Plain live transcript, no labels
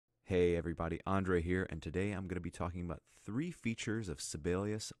Hey everybody, Andrey here, and today I'm going to be talking about 3 features of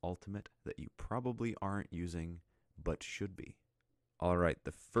Sibelius Ultimate that you probably aren't using, but should be. Alright,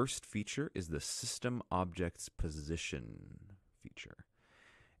 the first feature is the System Objects Position feature.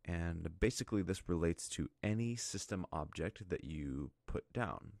 And basically this relates to any system object that you put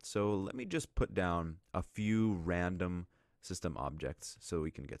down. So let me just put down a few random system objects so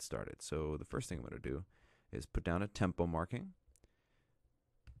we can get started. So the first thing I'm going to do is put down a tempo marking.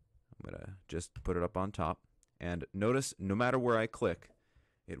 I'm going to just put it up on top, and notice no matter where I click,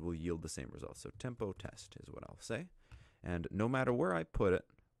 it will yield the same result. So tempo test is what I'll say, and no matter where I put it,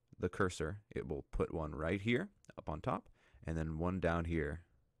 the cursor, it will put one right here up on top, and then one down here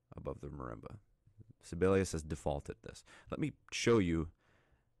above the marimba. Sibelius has defaulted this. Let me show you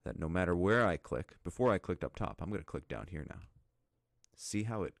that no matter where I click, before I clicked up top, I'm going to click down here now. See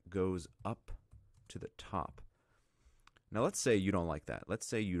how it goes up to the top. Now let's say you don't like that. Let's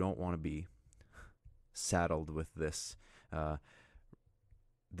say you don't want to be saddled with this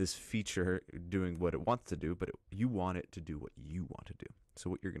this feature doing what it wants to do, but you want it to do what you want to do. So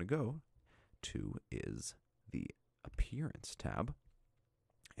what you're going to go to is the Appearance tab,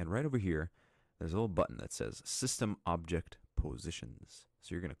 and right over here there's a little button that says System Object Positions.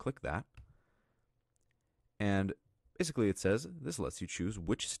 So you're going to click that, and basically it says this lets you choose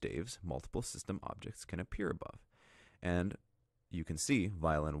which staves multiple system objects can appear above. And you can see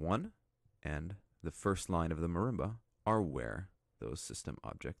violin 1 and the first line of the marimba are where those system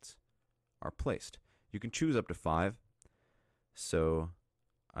objects are placed. You can choose up to 5, so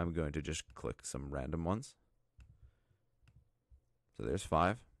I'm going to just click some random ones. So there's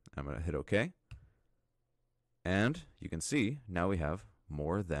 5. I'm going to hit OK. And you can see now we have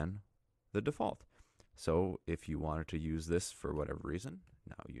more than the default. So if you wanted to use this for whatever reason,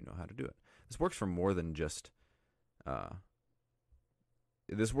 now you know how to do it. This works for more than just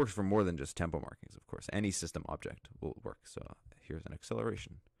tempo markings, of course. Any system object will work. So here's an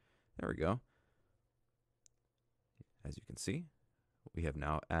acceleration. There we go. As you can see, we have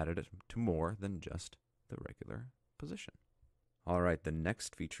now added it to more than just the regular position. All right, the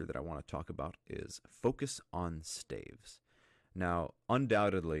next feature that I want to talk about is focus on staves. Now,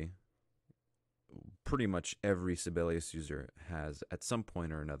 undoubtedly, pretty much every Sibelius user has, at some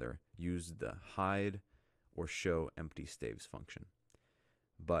point or another, used the hide or show empty staves function.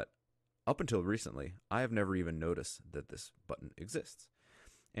 But up until recently, I have never even noticed that this button exists.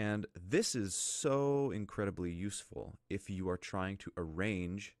 And this is so incredibly useful if you are trying to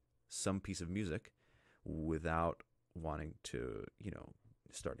arrange some piece of music without wanting to,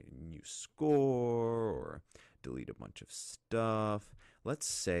 start a new score or delete a bunch of stuff. Let's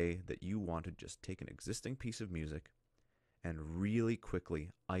say that you want to just take an existing piece of music and really quickly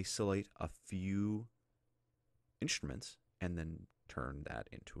isolate a few instruments and then turn that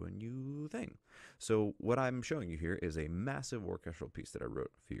into a new thing. So what I'm showing you here is a massive orchestral piece that I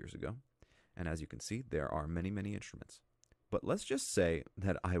wrote a few years ago. And as you can see, there are many, many instruments. But let's just say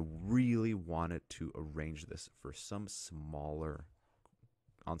that I really wanted to arrange this for some smaller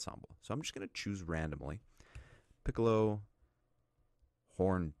ensemble. So I'm just going to choose randomly piccolo,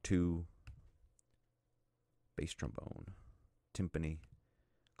 horn 2, bass trombone, timpani,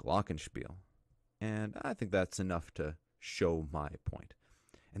 glockenspiel. And I think that's enough to show my point.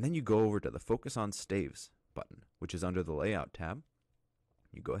 And then you go over to the Focus on Staves button, which is under the Layout tab.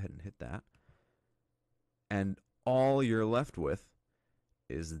 You go ahead and hit that. And all you're left with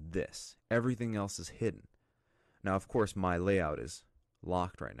is this. Everything else is hidden. Now, of course, my layout is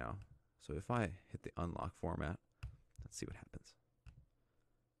locked right now. So if I hit the unlock format, let's see what happens.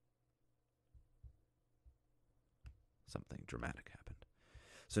 Something dramatic happened.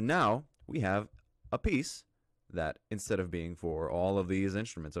 So now we have a piece that, instead of being for all of these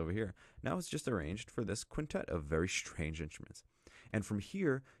instruments over here, now it's just arranged for this quintet of very strange instruments. And from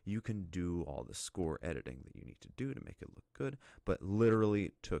here, you can do all the score editing that you need to do to make it look good, but literally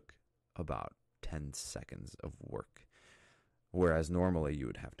it took about 10 seconds of work. Whereas normally you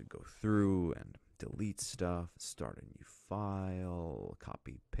would have to go through and delete stuff, start a new file,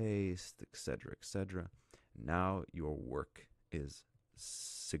 copy, paste, etc., etc. Now your work is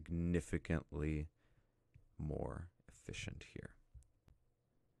significantly more efficient here.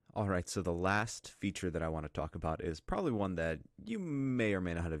 Alright, so the last feature that I want to talk about is probably one that you may or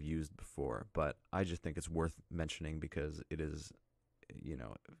may not have used before, but I just think it's worth mentioning because it is,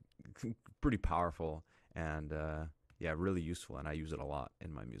 pretty powerful and really useful, and I use it a lot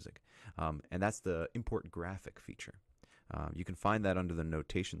in my music. And that's the Import Graphic feature. You can find that under the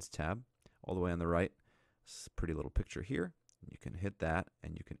Notations tab, all the way on the right. It's a pretty little picture here. You can hit that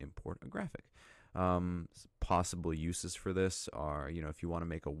and you can import a graphic. Possible uses for this are, if you want to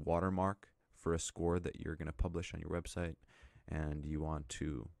make a watermark for a score that you're going to publish on your website, and you want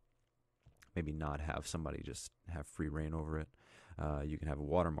to maybe not have somebody just have free reign over it, you can have a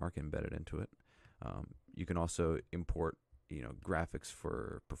watermark embedded into it. You can also import, graphics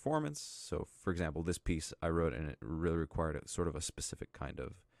for performance. So, for example, this piece I wrote, and it really required a sort of a specific kind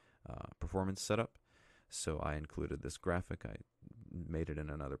of performance setup. So I included this graphic. I made it in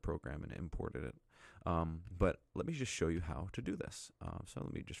another program and imported it. But let me just show you how to do this. So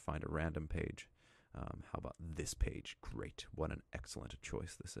let me just find a random page. How about this page? Great. What an excellent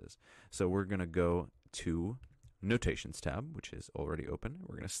choice this is. So we're going to go to Notations tab, which is already open.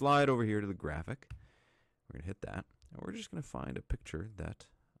 We're going to slide over here to the graphic. We're going to hit that. And we're just going to find a picture that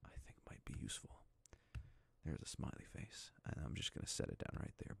I think might be useful. There's a smiley face. And I'm just going to set it down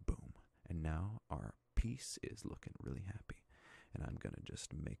right there. Boom. And now our piece is looking really happy. And I'm going to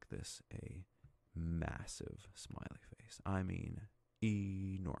just make this a massive smiley face. I mean,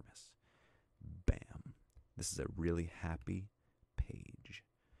 enormous. Bam. This is a really happy page.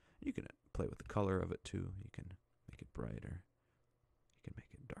 You can play with the color of it too. You can make it brighter. You can make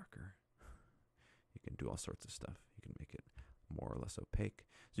it darker. You can do all sorts of stuff. You can make it more or less opaque.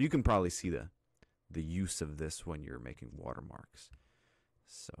 So you can probably see the use of this when you're making watermarks.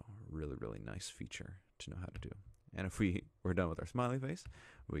 So really, really nice feature to know how to do. And if we're done with our smiley face,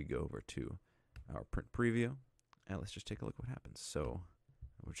 we go over to our print preview, and let's just take a look what happens. So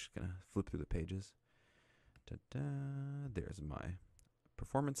we're just going to flip through the pages. Ta-da! There's my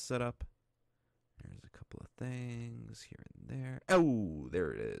performance setup. There's a couple of things here and there. Oh,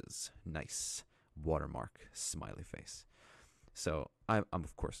 there it is. Nice. Watermark smiley face. So I'm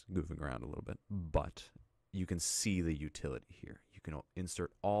of course goofing around a little bit, but you can see the utility here. You can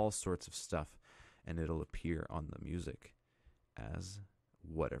insert all sorts of stuff, and it'll appear on the music as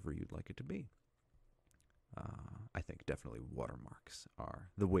whatever you'd like it to be. I think definitely watermarks are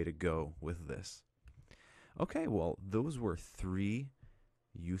the way to go with this. Okay, well, those were 3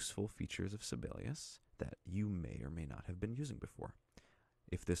 useful features of Sibelius that you may or may not have been using before.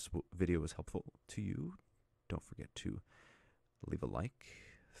 If this video was helpful to you, don't forget to leave a like,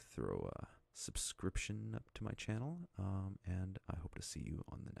 throw a subscription up to my channel, and I hope to see you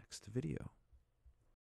on the next video.